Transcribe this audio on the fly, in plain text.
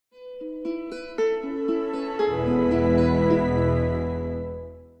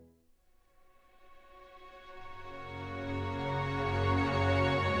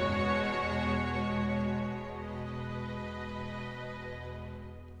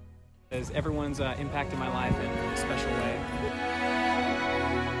Everyone's impacted my life in a special way.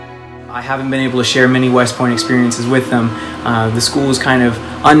 I haven't been able to share many West Point experiences with them. The school is kind of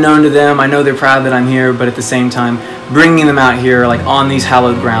unknown to them. I know they're proud that I'm here, but at the same time, bringing them out here, like on these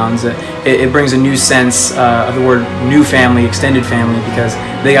hallowed grounds, it brings a new sense of the word new family, extended family, because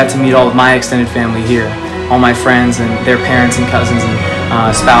they got to meet all of my extended family here, all my friends and their parents and cousins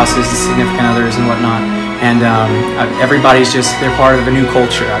and spouses and significant others and whatnot. And everybody's they're part of a new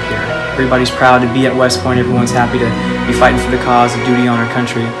culture out here. Everybody's proud to be at West Point. Everyone's happy to be fighting for the cause of duty on our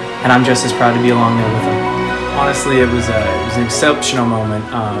country. And I'm just as proud to be along there with them. Honestly, it was an exceptional moment,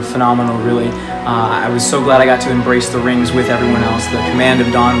 phenomenal really. I was so glad I got to embrace the rings with everyone else. The command of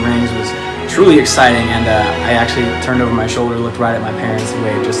Don rings was truly exciting, and I actually turned over my shoulder, looked right at my parents and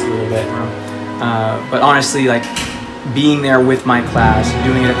waved just a little bit. But honestly, like being there with my class,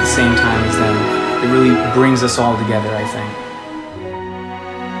 doing it at the same time as them, it really brings us all together, I think.